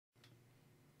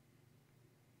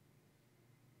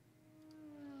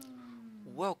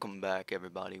Welcome back,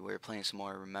 everybody. We're playing some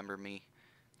more Remember Me.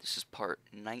 This is part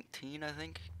 19, I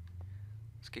think.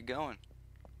 Let's get going.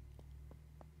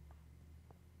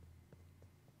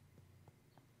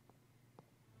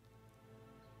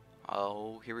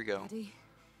 Oh, here we go. Daddy,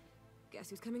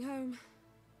 guess who's coming home?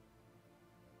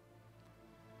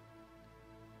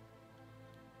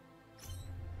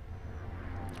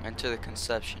 Enter the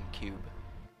conception cube.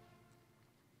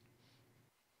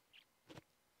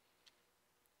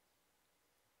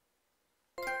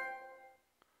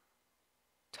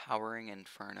 Towering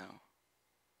Inferno.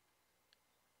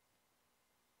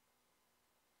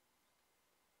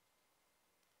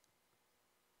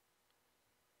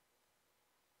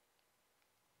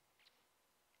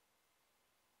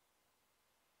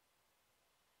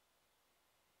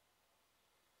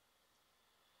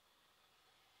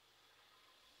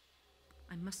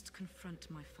 I must confront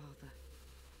my father.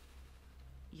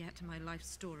 Yet my life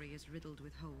story is riddled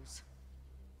with holes.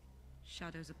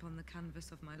 Shadows upon the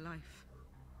canvas of my life.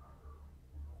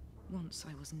 Once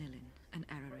I was Nilin, an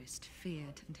errorist,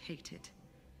 feared and hated.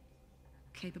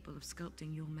 Capable of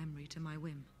sculpting your memory to my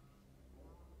whim.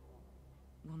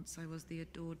 Once I was the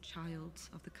adored child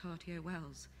of the Cartier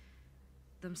Wells,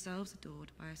 themselves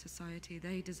adored by a society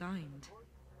they designed.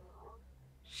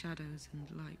 Shadows and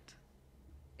light.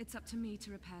 It's up to me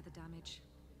to repair the damage,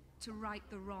 to right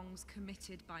the wrongs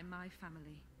committed by my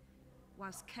family,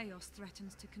 whilst chaos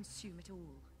threatens to consume it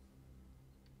all.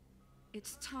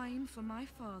 It's time for my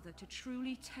father to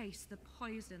truly taste the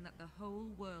poison that the whole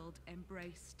world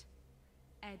embraced.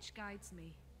 Edge guides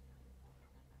me,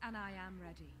 and I am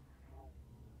ready.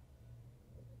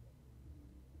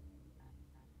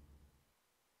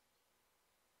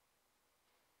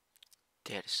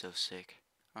 Dad is so sick.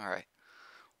 Alright.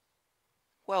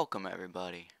 Welcome,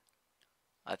 everybody.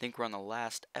 I think we're on the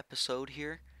last episode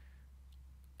here.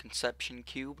 Conception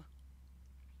cube.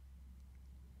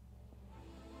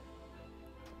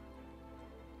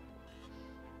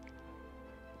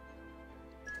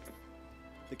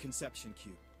 The conception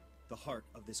cube, the heart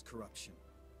of this corruption.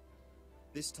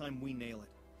 This time we nail it.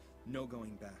 No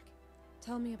going back.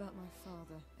 Tell me about my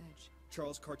father, Edge.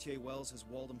 Charles Cartier Wells has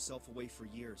walled himself away for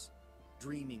years,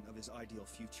 dreaming of his ideal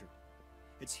future.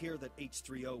 It's here that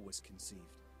H3O was conceived.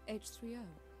 H3O?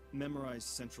 Memorized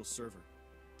central server,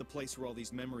 the place where all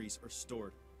these memories are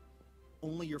stored.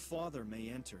 Only your father may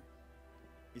enter.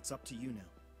 It's up to you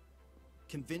now.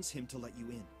 Convince him to let you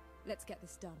in. Let's get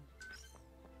this done.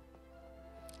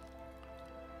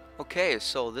 Okay,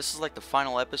 so this is like the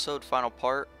final episode, final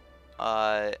part.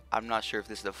 I'm not sure if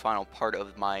this is the final part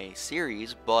of my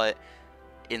series, but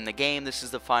in the game this is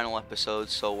the final episode,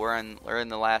 so we're in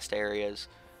the last areas.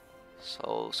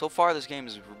 So far this game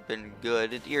has been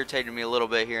good. It irritated me a little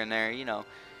bit here and there, you know,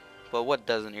 but what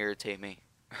doesn't irritate me?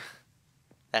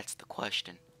 That's the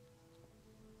question.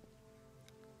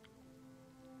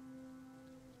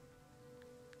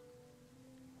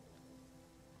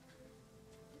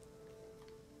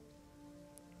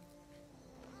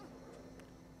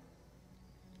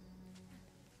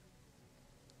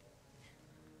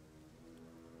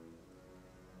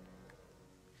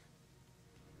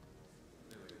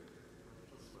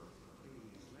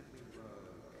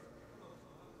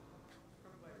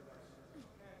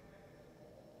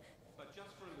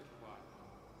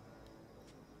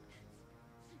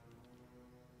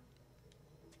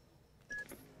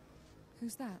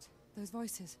 Who's that? Those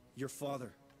voices? Your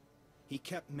father. He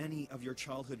kept many of your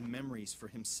childhood memories for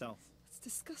himself. It's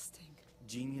disgusting.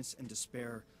 Genius and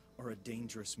despair are a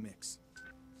dangerous mix.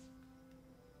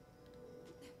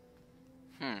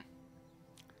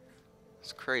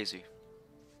 It's crazy.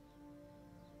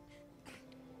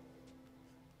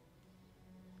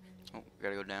 Oh, we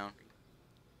gotta go down.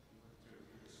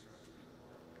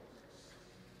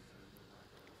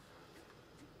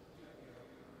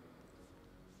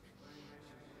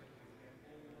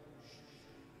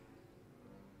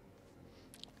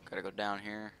 Gotta go down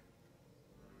here.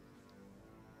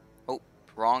 Oh,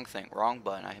 wrong thing, wrong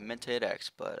button. I meant to hit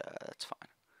X, but that's fine.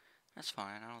 That's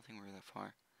fine. I don't think we're that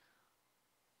far.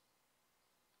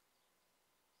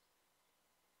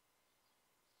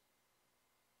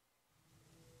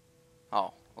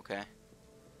 Oh, okay.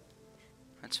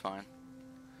 That's fine.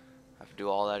 I have to do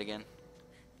all that again.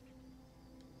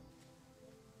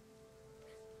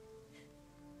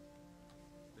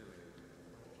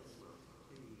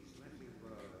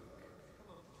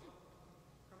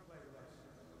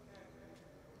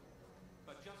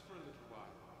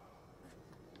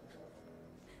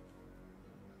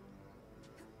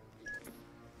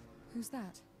 Who's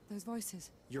that? Those voices?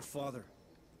 Your father.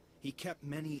 He kept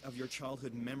many of your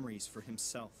childhood memories for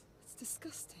himself. It's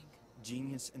disgusting.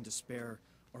 Genius and despair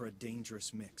are a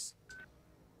dangerous mix.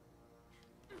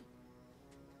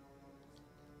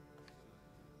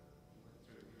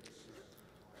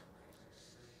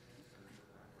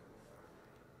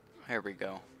 Here we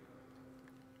go.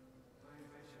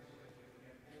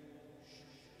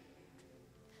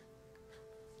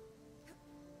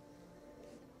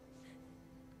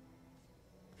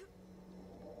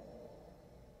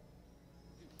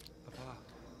 Papa,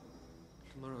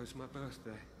 tomorrow is my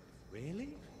birthday.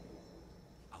 Really?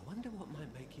 I wonder what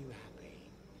might make you happy.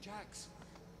 Jax!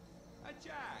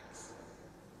 Jax!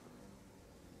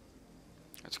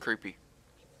 That's creepy.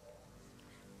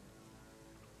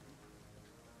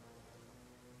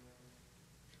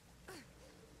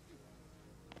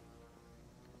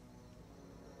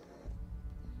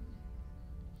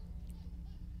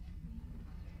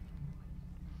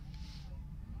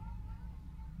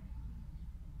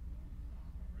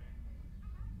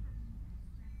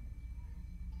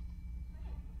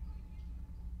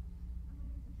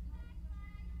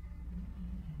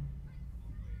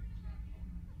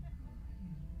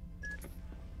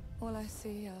 All I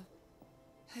see are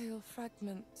pale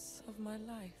fragments of my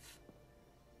life.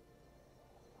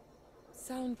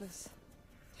 Soundless,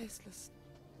 tasteless,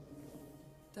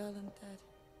 dull and dead.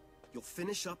 You'll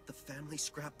finish up the family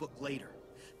scrapbook later.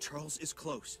 Charles is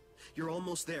close. You're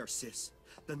almost there, sis.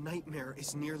 The nightmare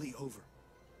is nearly over.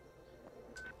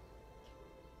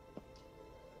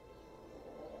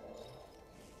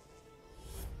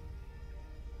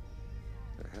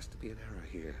 There has to be an error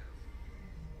here.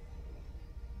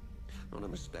 Not a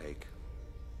mistake.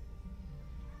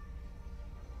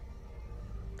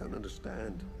 Don't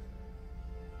understand.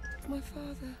 My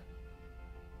father.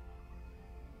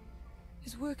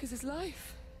 His work is his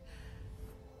life.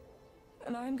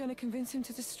 And I'm going to convince him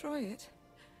to destroy it.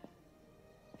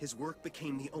 His work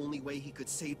became the only way he could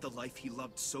save the life he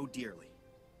loved so dearly.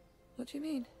 What do you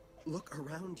mean? Look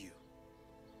around you.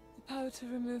 The power to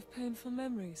remove painful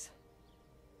memories.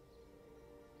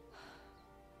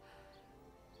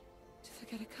 To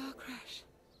forget a car crash.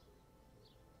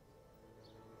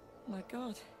 My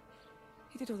God.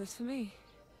 He did all this for me.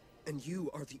 And you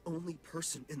are the only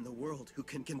person in the world who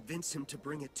can convince him to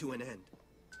bring it to an end.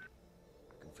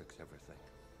 I can fix everything.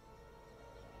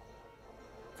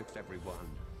 Fix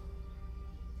everyone.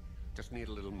 Just need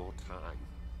a little more time.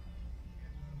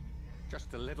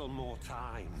 Just a little more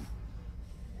time.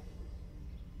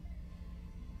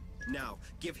 Now,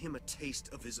 give him a taste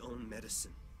of his own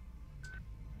medicine.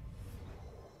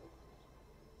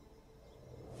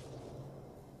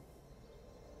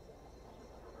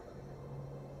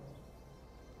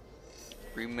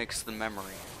 Remix the memory.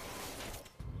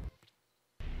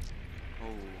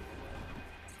 Oh.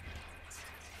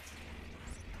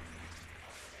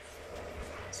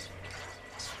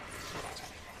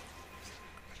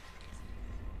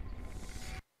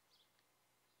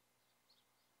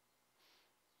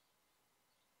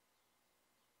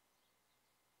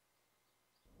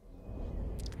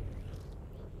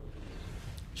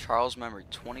 Charles memory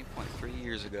 20.3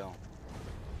 years ago.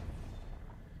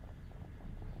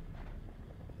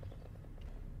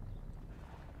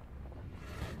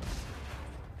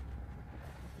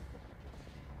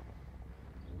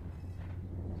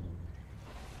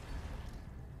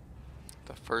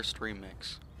 The first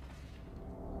remix.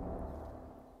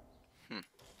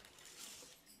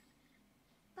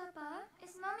 Papa,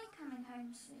 is Mummy coming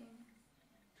home soon?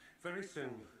 Very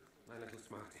soon, my little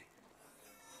smarty.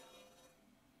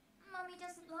 Mummy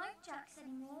doesn't like Jax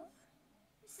anymore.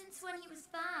 Since when he was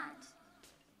bad.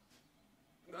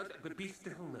 But be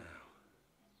still now.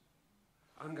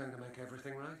 I'm going to make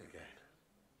everything right again.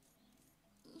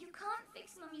 You can't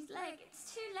fix Mummy's leg.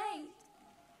 It's too late.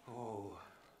 Oh,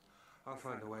 I'll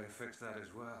find a way to fix that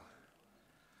as well.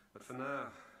 But for now,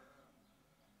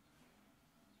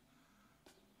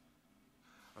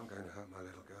 I'm going to help my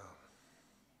little girl.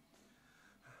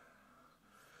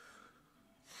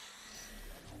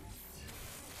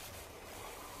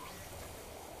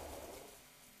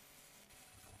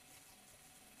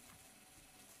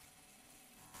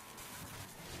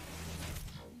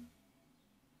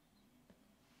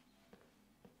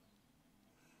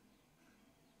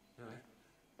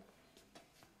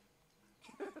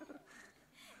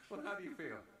 Well, how do you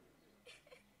feel?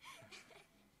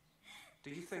 Do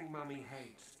you think Mummy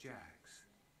hates Jax?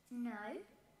 No.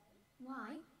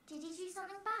 Why? Did he do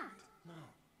something bad? No.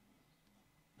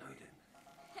 No, he didn't.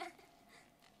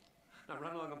 Now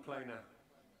run along and play now.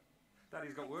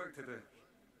 Daddy's got work to do.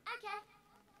 Okay.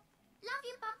 Love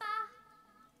you, Papa.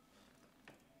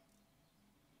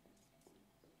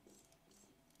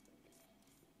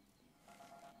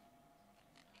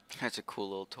 That's a cool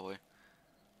little toy.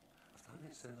 I found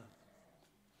sinner.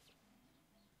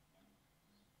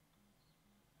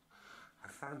 I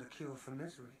found a cure for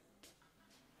misery.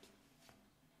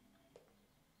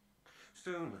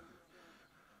 Soon,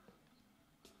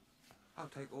 I'll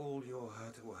take all your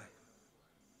hurt away,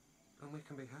 and we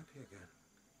can be happy again.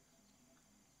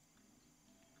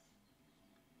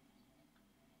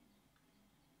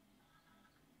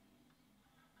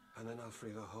 And then I'll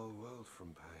free the whole world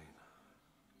from pain.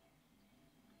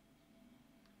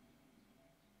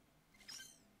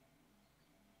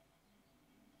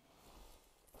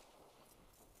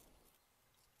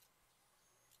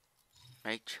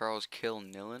 Make Charles kill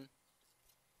Nilin?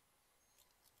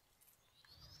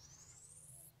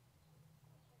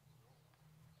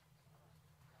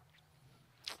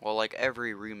 Well, like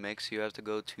every remix, you have to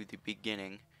go to the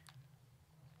beginning.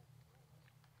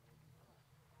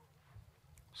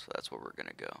 So that's where we're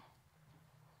gonna go.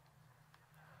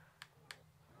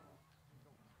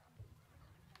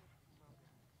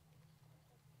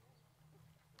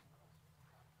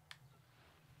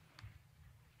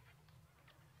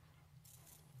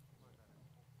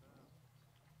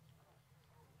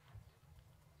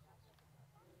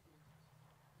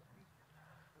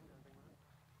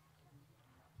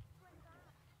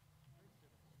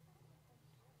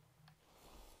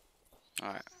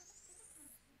 Alright.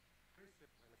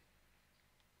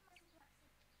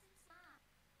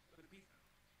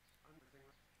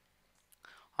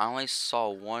 I only saw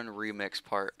one remix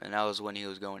part, and that was when he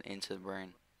was going into the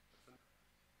brain.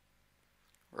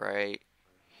 Right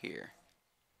here.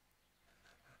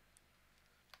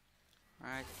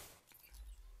 Right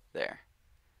there.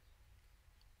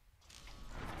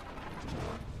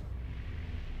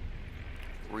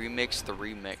 Remix the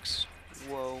remix.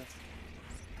 Whoa.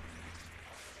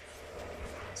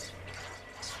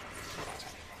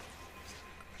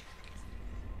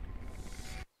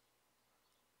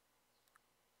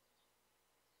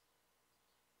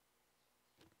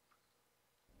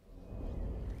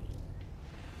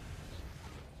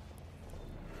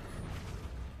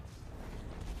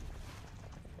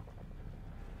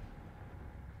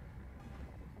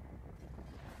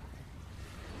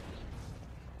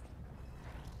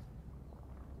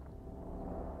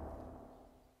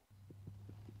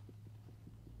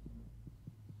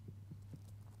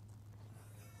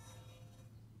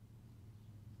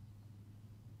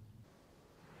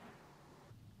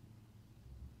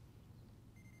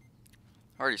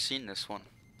 Already seen this one.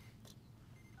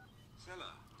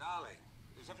 Stella, darling,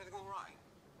 is everything all right?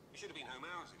 You should have been home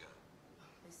hours ago.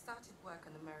 We started work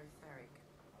on the Mary Ferrick.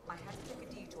 I had to take a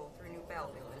detour through New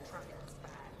Belleville and traffic was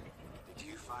bad. Did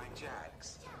you find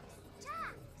Jax?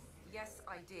 Jax! Yes,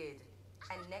 I did.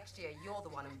 And next year, you're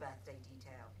the one in birthday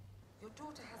detail. Your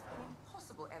daughter has been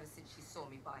impossible ever since she saw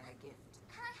me buy her gift.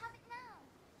 Can I have it now?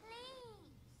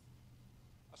 Please!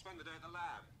 I spent the day at the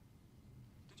lab.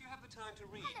 Did you have the time to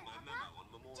read Hello, my Papa. memo on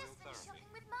memorial Just finished therapy? shopping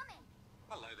with Mummy.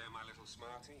 Hello there, my little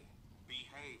smarty.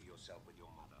 Behave yourself with your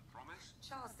mother, promise?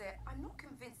 Charles, there, I'm not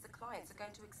convinced the clients are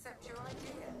going to accept your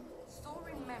idea.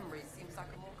 Storing memories seems like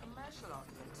a more commercial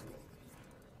argument to me.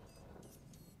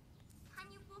 Can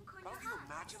you walk on Can't your you hands?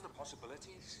 imagine the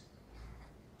possibilities?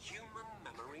 Human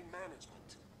memory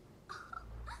management.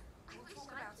 I We'll wish talk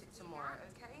I about could it do tomorrow,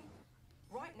 that. okay?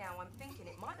 Right now, I'm thinking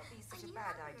it might not be such a Are you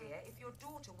bad hungry? idea if your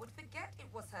daughter would forget it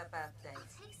was her birthday. I'll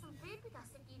take some food with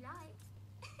us if you like.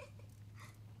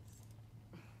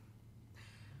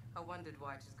 I wondered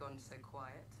why it has gone so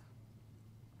quiet.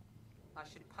 I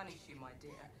should punish you, my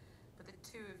dear, but the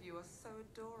two of you are so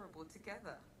adorable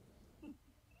together.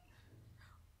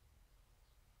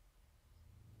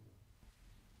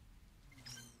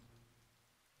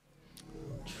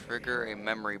 Trigger a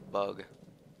memory bug.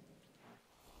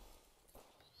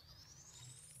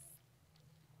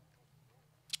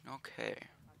 Okay.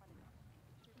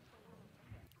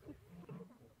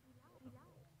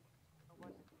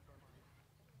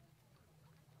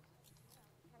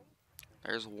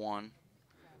 There's one.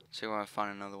 See if I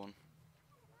find another one.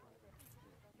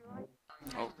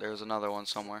 Oh, there's another one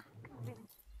somewhere.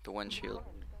 The windshield.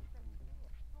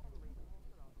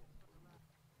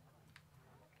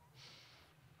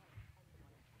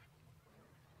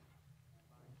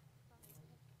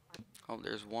 Oh,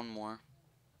 there's one more.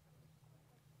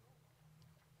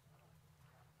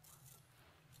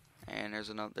 And there's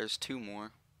another. There's two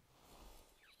more.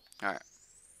 All right.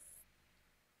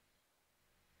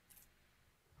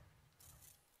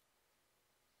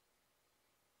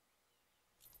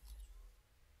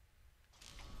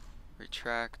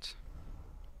 Retract.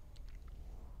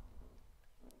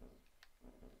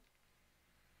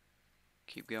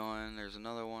 Keep going. There's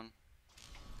another one.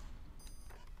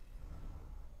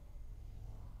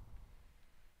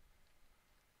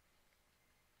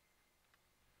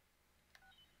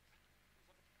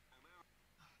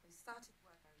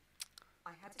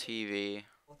 I had to TV.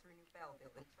 go through New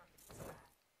Belleville and traffic was bad.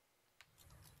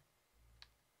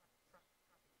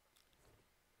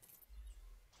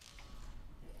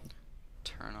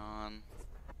 Turn on.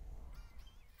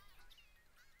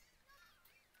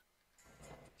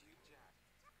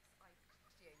 I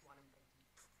appreciate one and baby.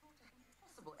 Thought it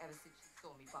impossible ever since she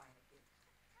saw me buying a gift.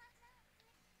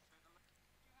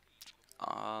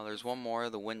 There's one more,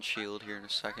 the windshield here in a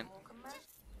second. More commercial.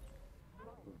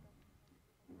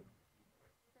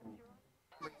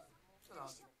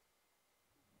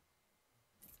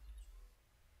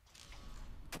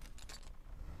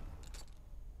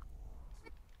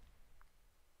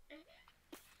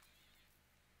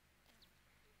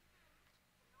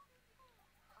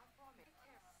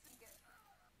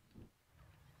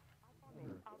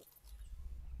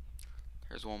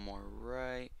 There's one more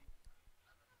right.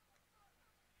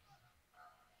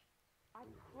 I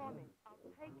promise I'll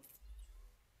take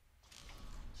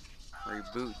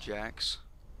Reboot, Jax.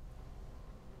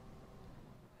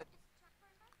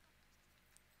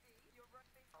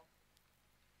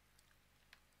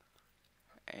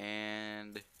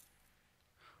 And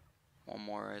one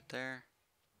more right there.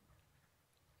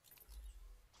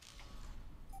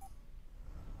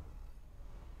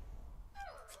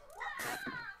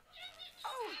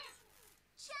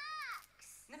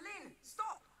 Jax! Nalin,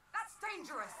 stop! That's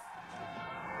dangerous!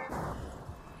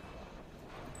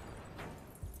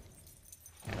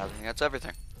 I think that's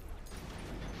everything.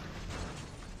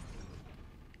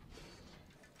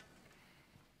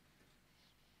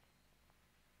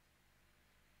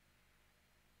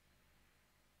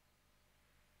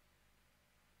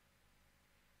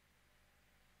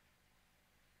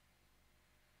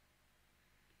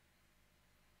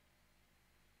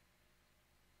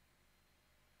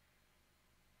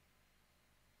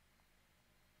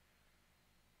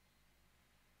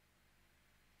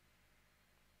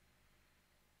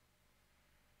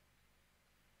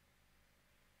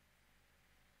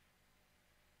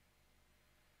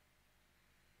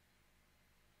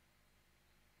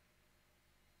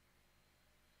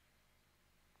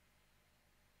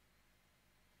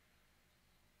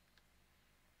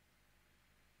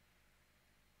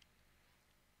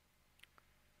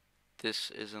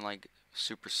 This isn't like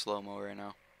super slow-mo right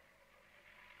now.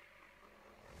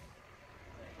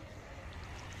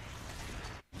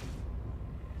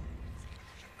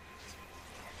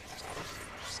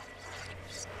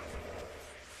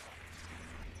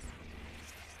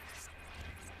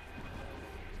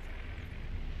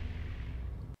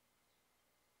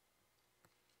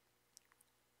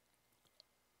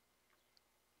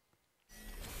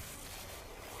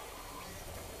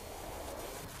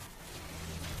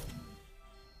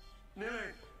 Nilly!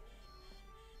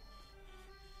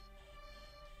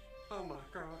 Oh my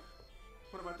god.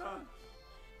 What have I done?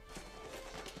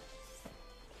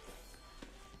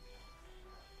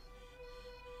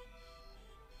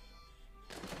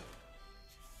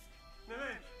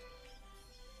 Nilly!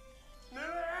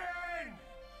 Nilly!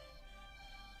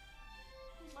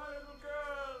 My little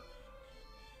girl!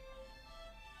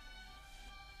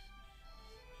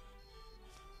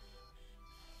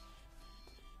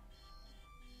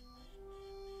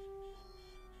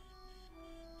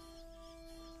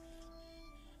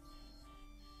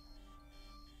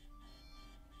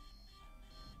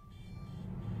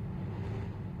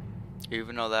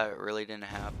 Even though that really didn't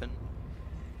happen,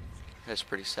 that's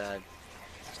pretty sad.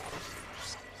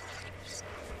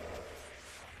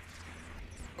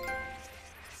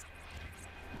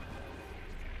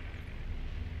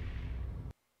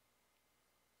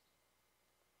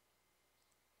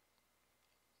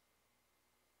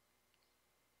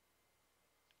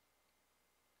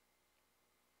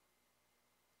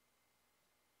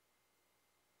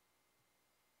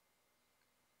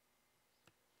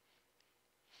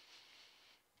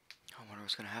 I wonder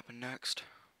what's gonna happen next.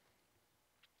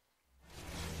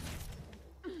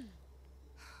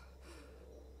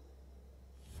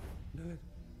 Nilly.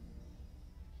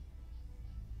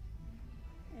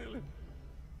 Nilly.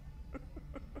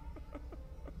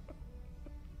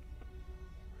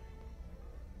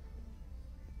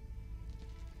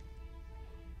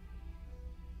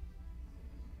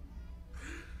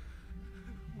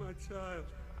 My child.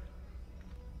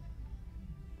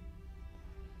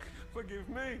 Forgive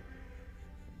me.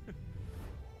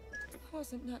 I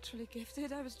wasn't naturally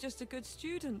gifted, I was just a good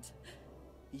student.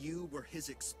 You were his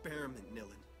experiment,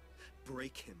 Nilin.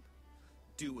 Break him.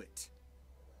 Do it.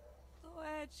 Oh,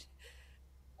 Edge.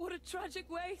 What a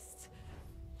tragic waste.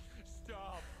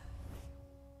 Stop.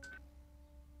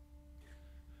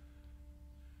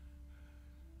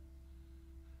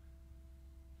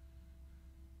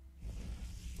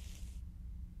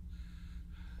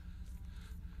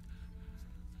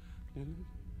 Really?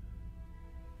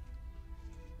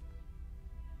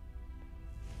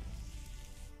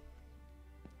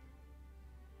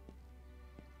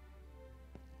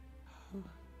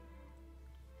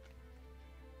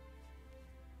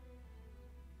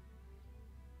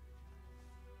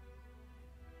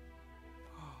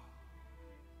 How?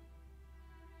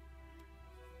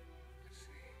 I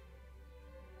see.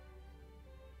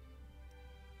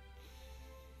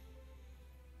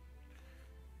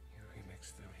 You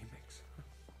remix the remix.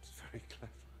 It's very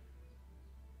clever.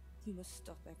 You must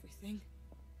stop everything,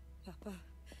 Papa.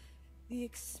 The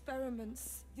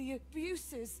experiments, the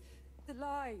abuses, the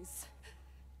lies.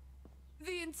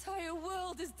 The entire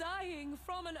world is dying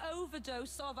from an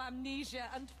overdose of amnesia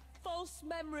and false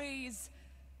memories.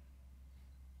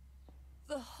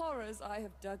 The horrors I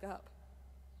have dug up.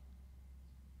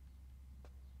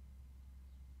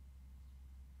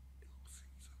 It all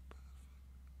seems so perfect.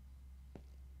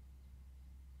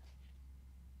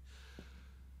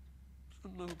 So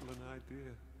noble an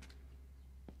idea.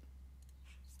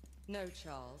 No,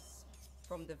 Charles.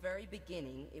 From the very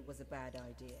beginning, it was a bad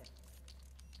idea.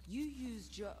 You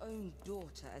used your own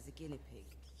daughter as a guinea pig.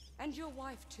 And your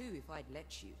wife too, if I'd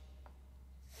let you.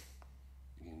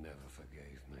 You never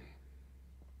forgave me.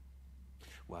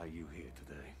 Why are you here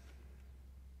today?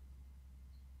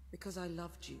 Because I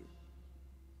loved you.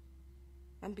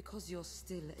 And because you're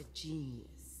still a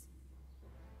genius.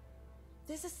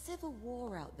 There's a civil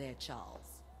war out there, Charles.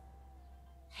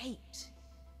 Hate.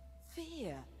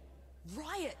 Fear.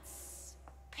 Riots.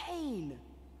 Pain.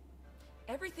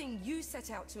 Everything you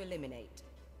set out to eliminate.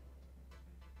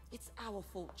 It's our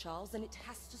fault, Charles, and it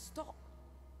has to stop.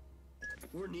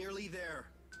 We're nearly there.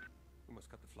 We must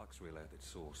cut the flux relay at its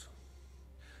source.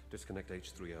 Disconnect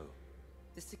H30.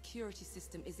 The security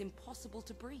system is impossible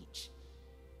to breach.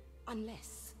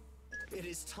 Unless... It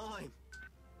is time.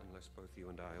 Unless both you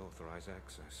and I authorize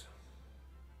access.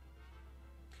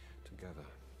 Together.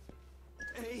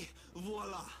 Et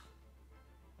voila!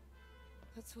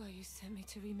 That's why you sent me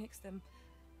to remix them.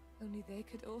 Only they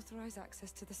could authorize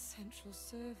access to the central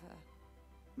server.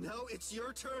 Now it's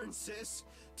your turn, sis,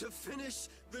 to finish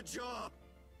the job.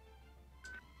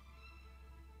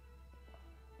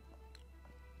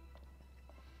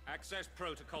 Access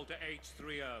protocol to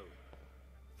H30.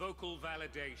 Vocal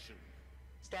validation.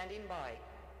 Standing by.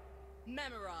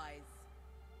 Memorize.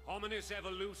 Hominis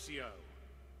evolutio.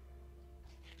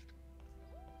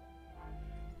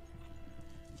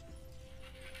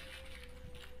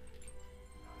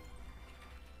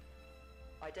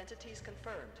 Identities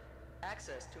confirmed.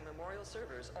 Access to memorial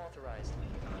servers authorized.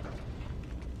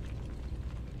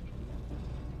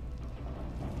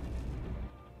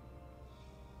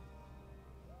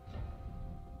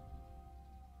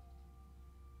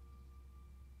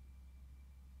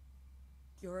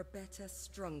 You're a better,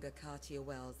 stronger Cartier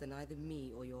Wells than either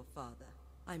me or your father.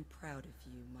 I'm proud of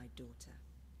you, my daughter.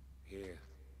 Here.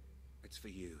 It's for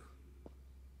you.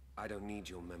 I don't need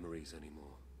your memories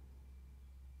anymore.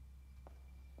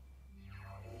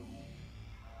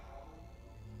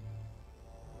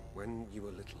 When you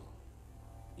were little,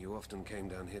 you often came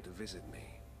down here to visit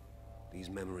me. These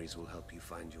memories will help you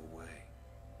find your way.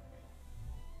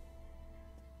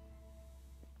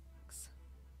 Thanks.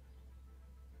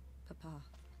 Papa.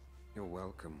 You're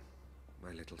welcome,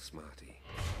 my little smarty.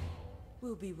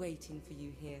 We'll be waiting for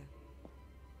you here.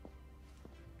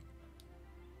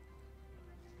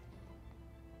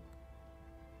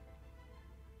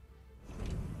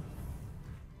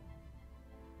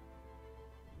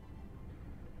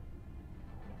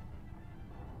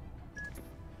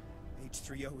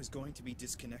 H30 is going to be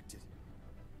disconnected.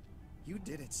 You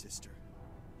did it, sister.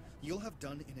 You'll have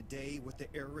done in a day what the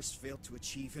Errorists failed to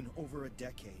achieve in over a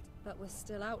decade. But we're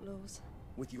still outlaws.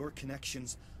 With your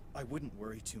connections, I wouldn't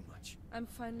worry too much. I'm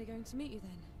finally going to meet you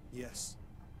then. Yes.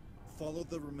 Follow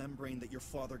the remembrane that your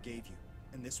father gave you,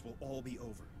 and this will all be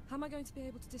over. How am I going to be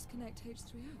able to disconnect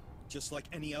H30? Just like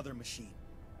any other machine.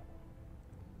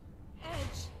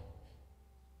 Edge!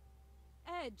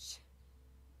 Edge!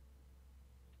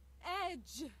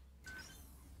 Edge!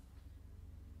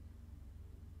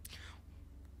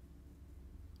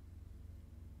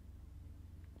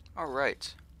 All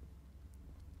right.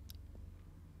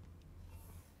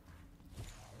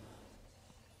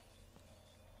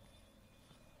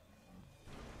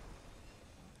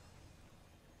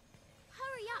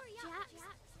 Hurry up, Jax.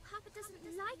 Papa doesn't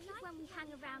like it when we hang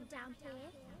around down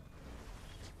here.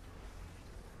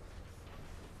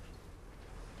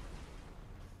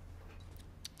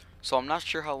 So I'm not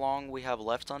sure how long we have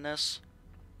left on this,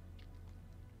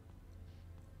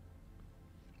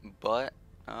 but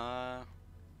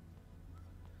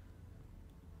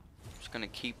just gonna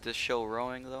keep this show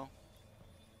rowing though.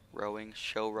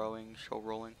 Show rolling.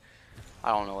 I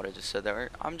don't know what I just said there.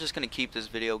 I'm just gonna keep this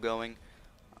video going.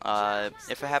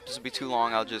 If it happens to be too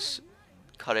long, I'll just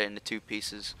cut it into 2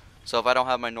 pieces. So if I don't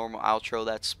have my normal outro,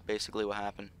 that's basically what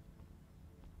happened.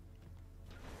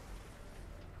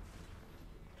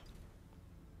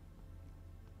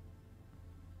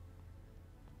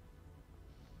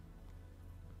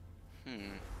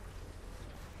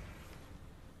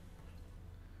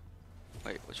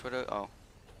 Wait, which way do oh.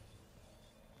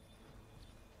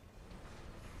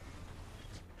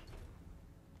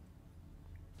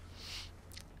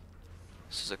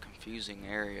 This is a confusing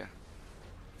area.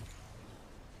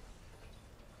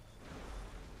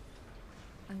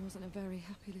 I wasn't a very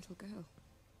happy little girl.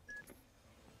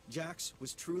 Jax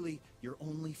was truly your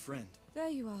only friend. There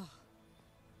you are.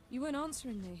 You weren't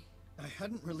answering me. I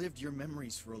hadn't relived your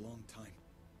memories for a long time.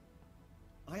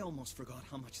 I almost forgot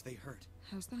how much they hurt.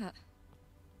 How's that?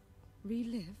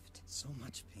 Relived? So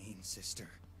much pain, sister.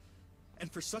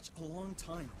 And for such a long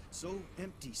time. So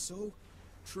empty, so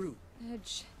true.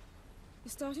 Edge,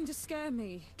 you're starting to scare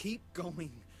me. Keep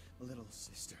going, little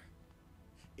sister.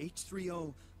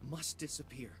 H3O must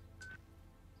disappear.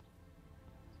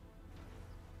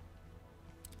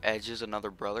 Edge is another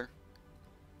brother.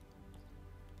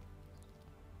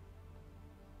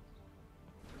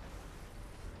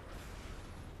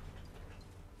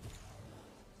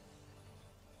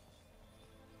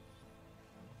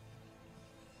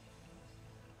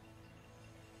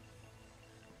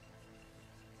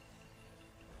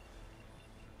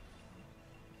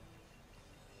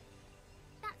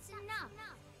 That's enough.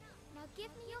 Now give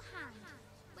me your hand.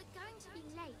 We're going to be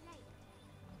late.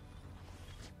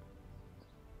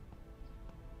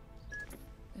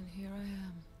 And here I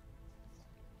am.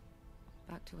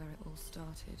 Back to where it all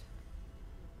started.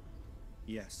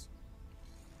 Yes.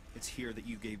 It's here that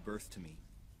you gave birth to me.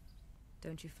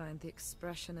 Don't you find the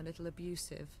expression a little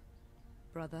abusive,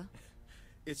 brother?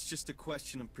 It's just a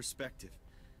question of perspective.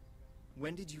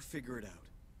 When did you figure it out?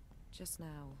 Just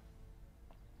now.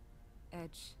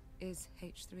 Edge is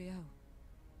H3O.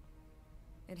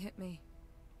 It hit me.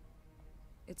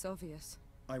 It's obvious.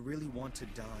 I really want to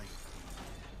die.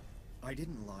 I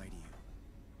didn't lie to you.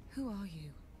 Who are you?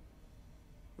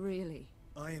 Really?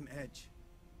 I am Edge.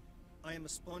 I am a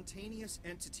spontaneous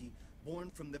entity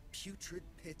born from the putrid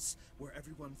pits where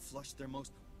everyone flushed their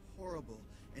most horrible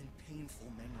and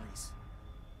painful memories.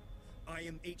 I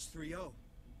am H3O.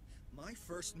 My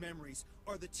first memories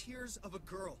are the tears of a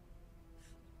girl.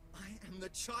 I am the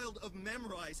child of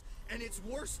Memorize and its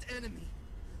worst enemy.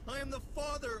 I am the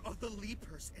father of the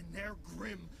Leapers and their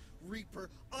grim Reaper.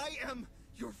 I am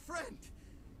your friend.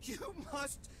 You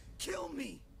must kill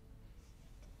me.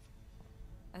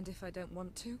 And if I don't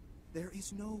want to? There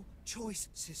is no choice,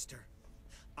 sister.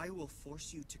 I will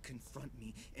force you to confront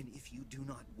me, and if you do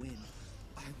not win,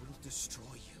 I will destroy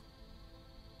you.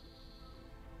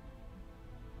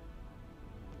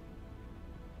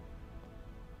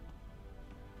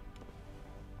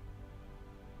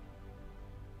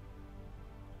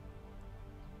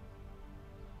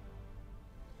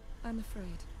 I'm afraid.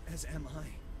 As am I.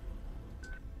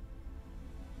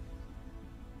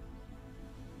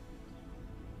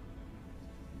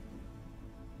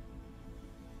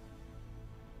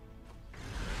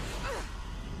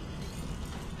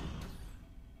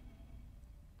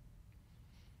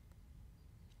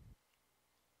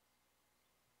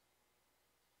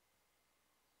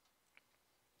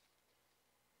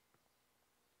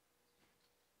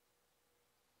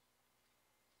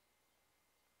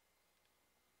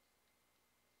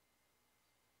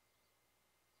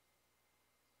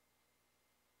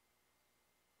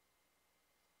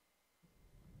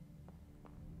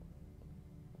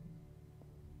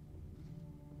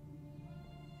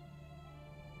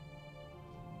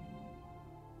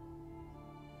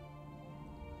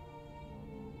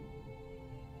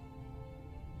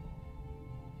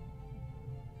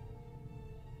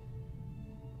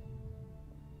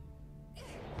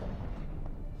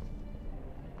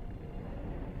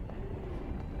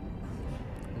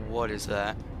 What is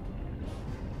that?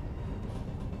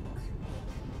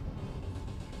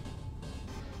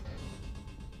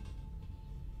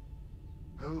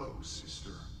 Hello,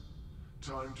 sister.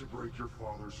 Time to break your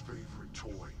father's favorite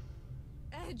toy.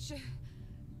 Edge!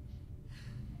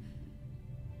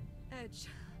 Edge,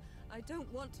 I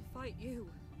don't want to fight you.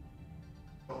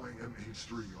 I am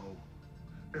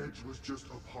H3O. Edge was just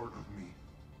a part of me.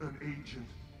 An agent.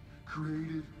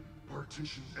 Created,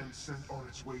 partitioned, and sent on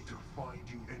its way to find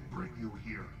you and bring you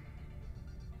here.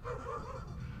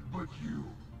 But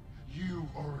you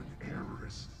are an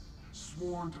heiress.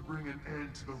 sworn to bring an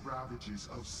end to the ravages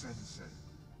of Sensen.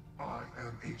 I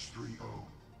am H3O.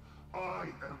 I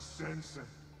am Sensen.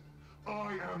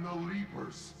 I am the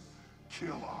Leapers.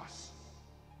 Kill us.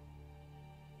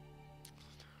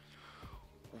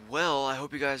 Well, I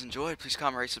hope you guys enjoyed. Please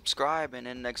comment, rate, subscribe, and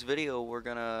in the next video, we're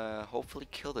gonna hopefully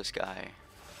kill this guy.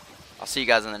 I'll see you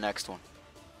guys in the next one.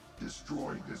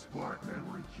 Destroy this black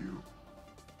memory cube.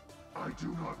 I do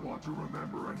not want to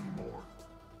remember anymore.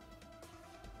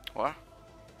 What?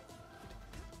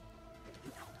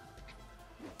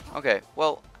 Okay,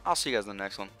 well, I'll see you guys in the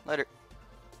next one. Later.